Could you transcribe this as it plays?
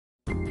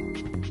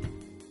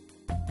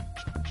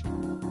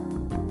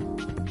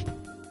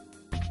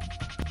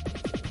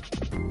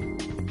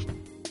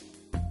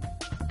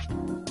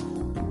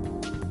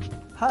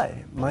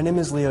Hi, my name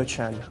is Leo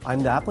Chen.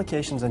 I'm the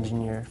Applications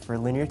Engineer for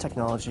Linear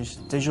Technology's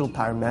Digital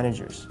Power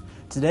Managers.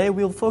 Today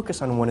we will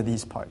focus on one of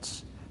these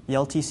parts, the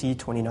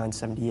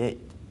LTC2978.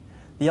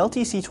 The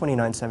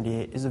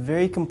LTC2978 is a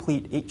very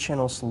complete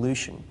 8-channel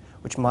solution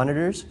which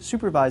monitors,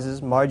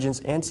 supervises,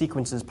 margins, and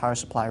sequences power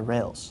supply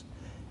rails.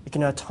 It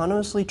can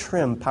autonomously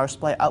trim power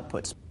supply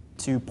outputs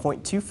to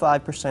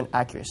 0.25%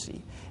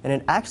 accuracy, and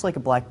it acts like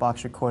a black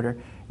box recorder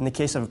in the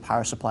case of a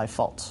power supply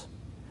fault.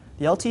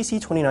 The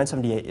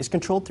LTC2978 is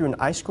controlled through an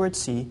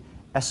I2C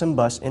SM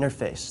bus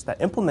interface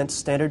that implements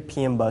standard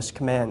PM bus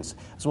commands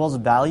as well as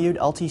valued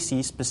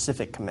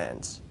LTC-specific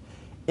commands.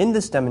 In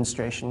this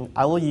demonstration,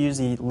 I will use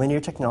the Linear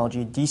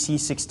Technology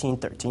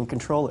DC1613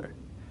 controller.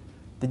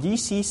 The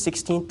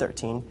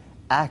DC1613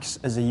 acts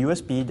as a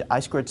USB to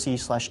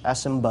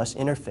I2C/SM bus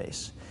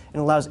interface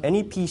and allows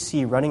any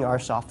PC running our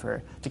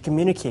software to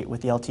communicate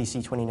with the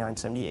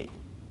LTC2978.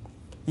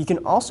 You can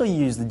also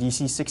use the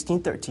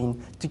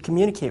DC1613 to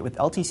communicate with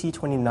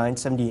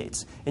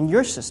LTC2978s in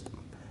your system,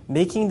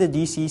 making the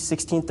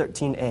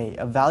DC1613A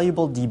a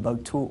valuable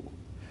debug tool.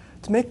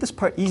 To make this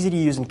part easy to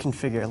use and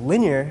configure,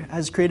 Linear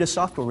has created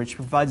software which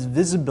provides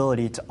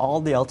visibility to all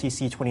the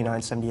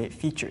LTC2978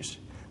 features,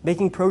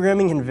 making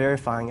programming and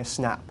verifying a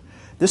snap.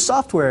 This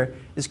software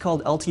is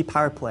called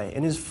LTpowerPlay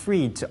and is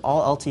free to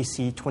all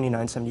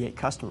LTC2978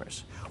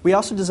 customers. We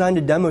also designed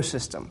a demo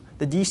system,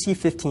 the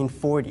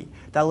DC1540,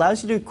 that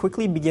allows you to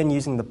quickly begin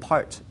using the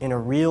part in a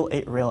real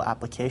 8-rail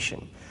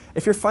application.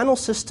 If your final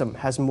system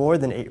has more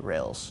than 8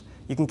 rails,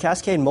 you can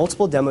cascade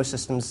multiple demo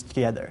systems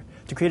together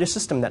to create a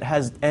system that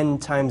has n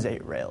times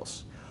 8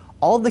 rails.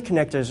 All of the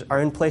connectors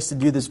are in place to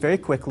do this very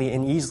quickly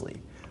and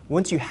easily.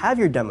 Once you have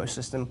your demo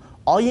system,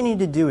 all you need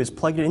to do is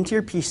plug it into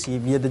your PC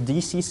via the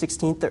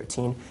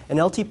DC1613, and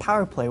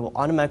LTpowerPlay will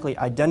automatically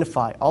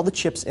identify all the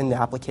chips in the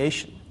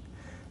application.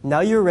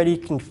 Now you're ready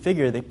to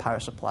configure the power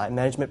supply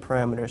management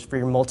parameters for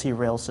your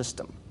multi-rail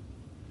system.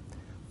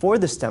 For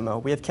this demo,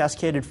 we have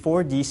cascaded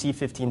 4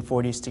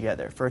 DC1540s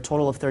together for a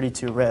total of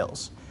 32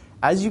 rails.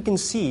 As you can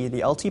see, the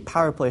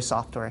LTpowerPlay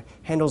software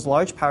handles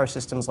large power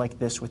systems like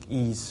this with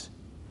ease.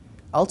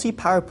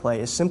 LTpowerPlay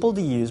is simple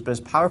to use but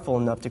is powerful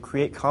enough to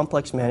create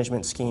complex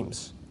management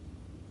schemes.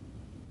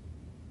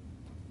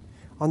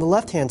 On the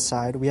left-hand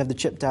side, we have the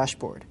chip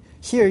dashboard.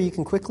 Here you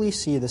can quickly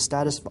see the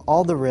status of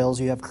all the rails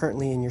you have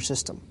currently in your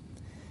system.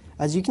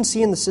 As you can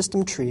see in the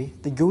system tree,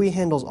 the GUI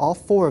handles all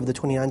 4 of the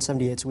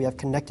 2978s we have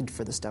connected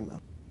for this demo.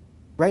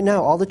 Right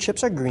now, all the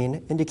chips are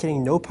green,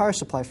 indicating no power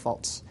supply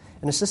faults,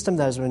 and a system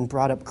that has been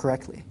brought up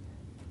correctly.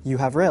 You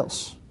have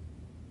rails.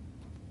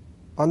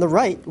 On the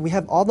right, we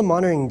have all the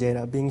monitoring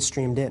data being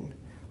streamed in.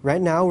 Right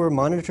now, we're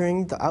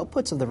monitoring the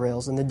outputs of the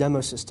rails in the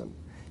demo system.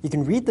 You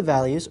can read the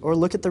values or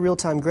look at the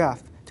real-time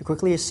graph to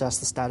quickly assess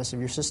the status of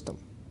your system.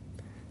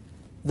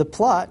 The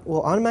plot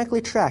will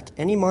automatically track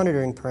any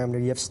monitoring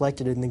parameter you have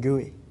selected in the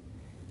GUI.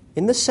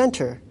 In the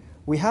center,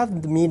 we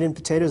have the meat and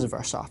potatoes of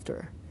our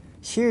software.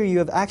 Here you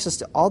have access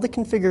to all the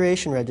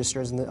configuration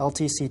registers in the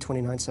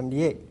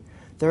LTC2978.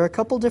 There are a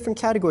couple different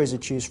categories to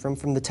choose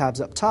from the tabs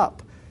up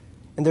top,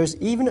 and there's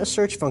even a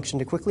search function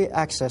to quickly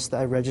access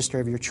the register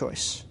of your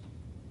choice.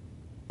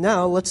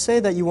 Now, let's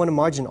say that you want to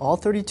margin all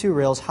 32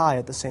 rails high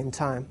at the same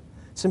time.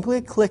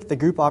 Simply click the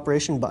Group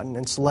Operation button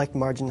and select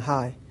Margin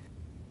High.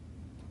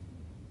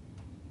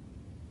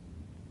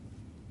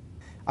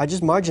 I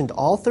just margined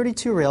all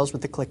 32 rails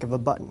with the click of a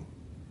button.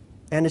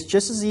 And it's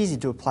just as easy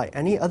to apply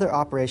any other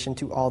operation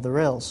to all the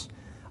rails.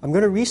 I'm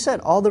going to reset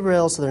all the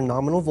rails to their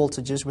nominal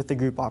voltages with the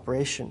group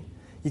operation.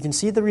 You can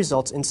see the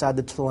results inside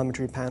the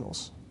telemetry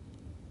panels.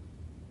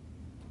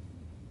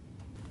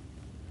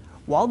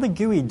 While the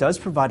GUI does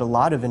provide a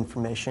lot of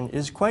information, it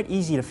is quite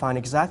easy to find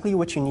exactly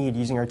what you need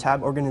using our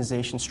tab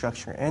organization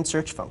structure and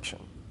search function.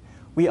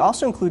 We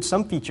also include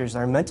some features that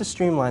are meant to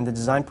streamline the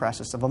design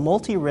process of a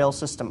multi-rail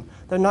system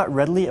that are not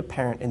readily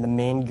apparent in the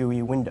main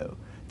GUI window.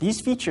 These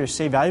features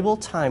save valuable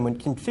time when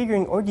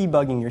configuring or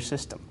debugging your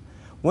system.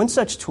 One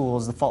such tool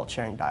is the fault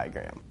sharing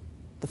diagram.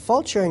 The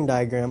fault sharing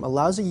diagram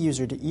allows a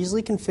user to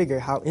easily configure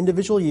how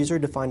individual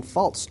user-defined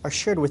faults are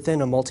shared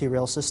within a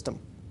multi-rail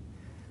system.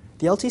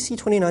 The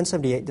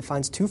LTC2978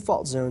 defines 2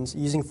 fault zones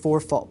using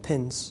 4 fault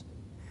pins.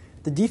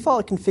 The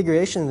default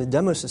configuration in the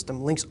demo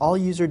system links all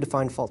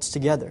user-defined faults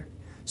together,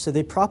 so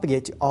they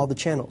propagate to all the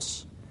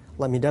channels.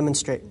 Let me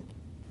demonstrate.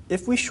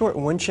 If we short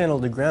one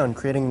channel to ground,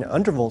 creating an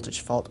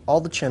undervoltage fault,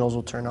 all the channels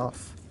will turn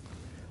off.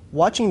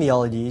 Watching the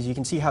LEDs, you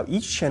can see how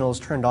each channel is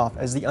turned off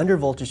as the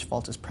undervoltage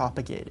fault is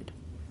propagated.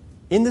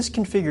 In this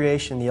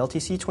configuration, the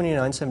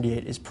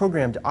LTC2978 is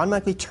programmed to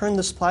automatically turn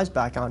the supplies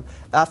back on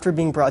after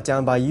being brought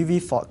down by a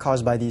UV fault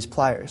caused by these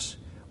pliers.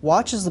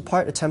 Watch as the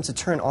part attempts to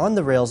turn on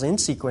the rails in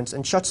sequence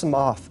and shuts them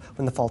off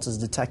when the fault is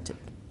detected.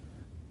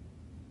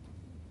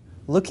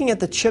 Looking at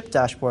the chip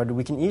dashboard,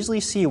 we can easily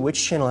see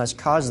which channel has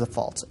caused the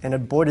fault and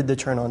aborted the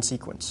turn-on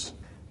sequence.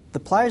 The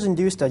pliers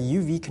induced a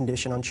UV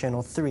condition on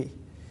channel 3.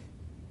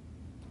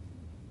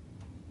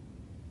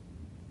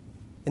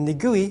 In the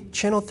GUI,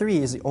 channel 3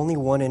 is the only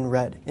one in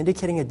red,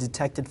 indicating a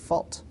detected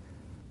fault.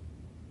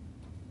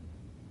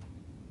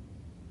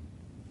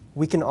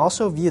 We can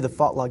also view the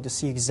fault log to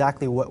see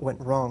exactly what went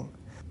wrong.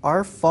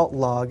 Our fault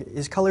log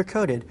is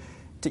color-coded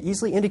to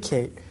easily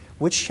indicate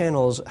which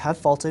channels have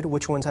faulted,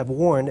 which ones have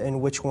warned,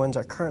 and which ones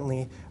are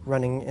currently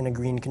running in a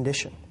green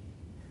condition.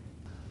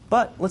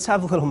 But let's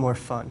have a little more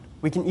fun.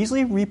 We can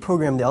easily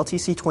reprogram the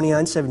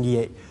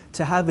LTC2978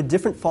 to have a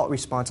different fault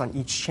response on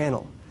each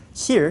channel.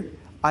 Here,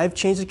 I've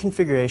changed the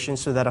configuration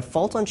so that a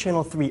fault on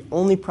channel 3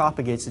 only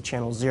propagates to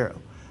channel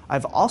 0.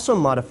 I've also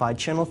modified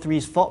channel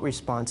 3's fault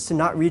response to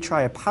not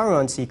retry a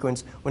power-on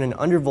sequence when an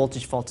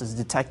undervoltage fault is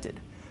detected.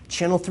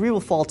 Channel 3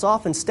 will fault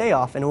off and stay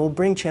off, and it will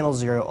bring channel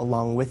 0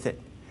 along with it.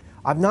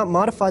 I've not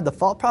modified the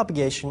fault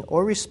propagation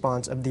or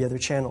response of the other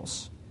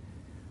channels.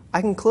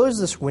 I can close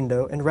this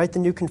window and write the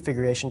new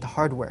configuration to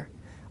hardware.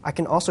 I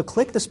can also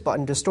click this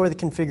button to store the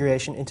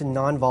configuration into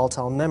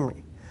non-volatile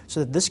memory,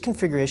 so that this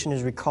configuration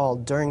is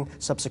recalled during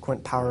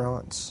subsequent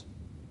power-ons.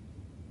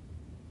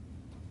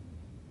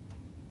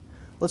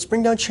 Let's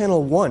bring down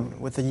channel 1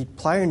 with the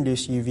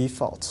plier-induced UV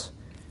fault.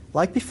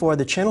 Like before,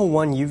 the channel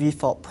 1 UV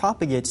fault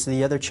propagates to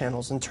the other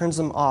channels and turns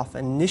them off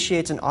and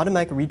initiates an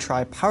automatic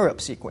retry power-up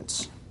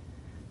sequence.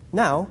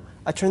 Now,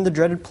 I turn the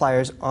dreaded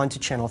pliers onto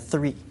channel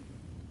 3.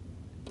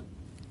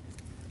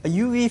 A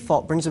UV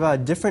fault brings about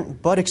a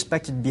different but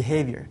expected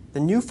behavior. The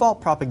new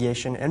fault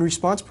propagation and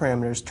response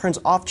parameters turns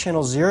off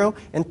channel 0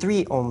 and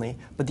 3 only,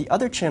 but the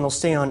other channels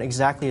stay on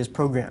exactly as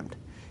programmed.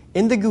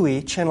 In the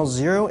GUI, channels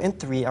 0 and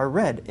 3 are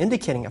red,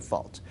 indicating a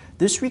fault.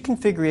 This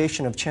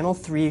reconfiguration of channel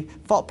 3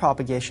 fault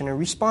propagation and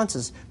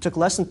responses took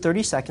less than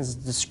 30 seconds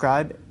to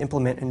describe,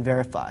 implement, and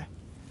verify.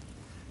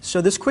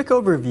 So this quick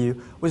overview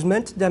was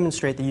meant to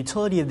demonstrate the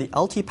utility of the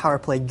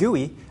LTPowerPlay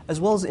GUI, as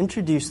well as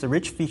introduce the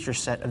rich feature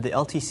set of the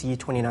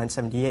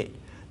LTC2978.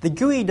 The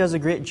GUI does a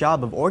great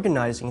job of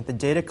organizing the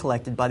data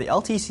collected by the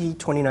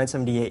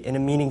LTC2978 in a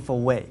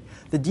meaningful way.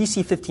 The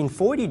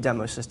DC1540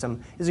 demo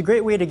system is a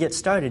great way to get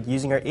started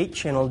using our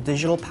 8-channel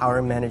digital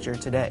power manager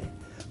today.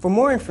 For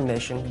more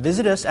information,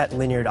 visit us at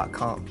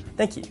linear.com.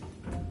 Thank you.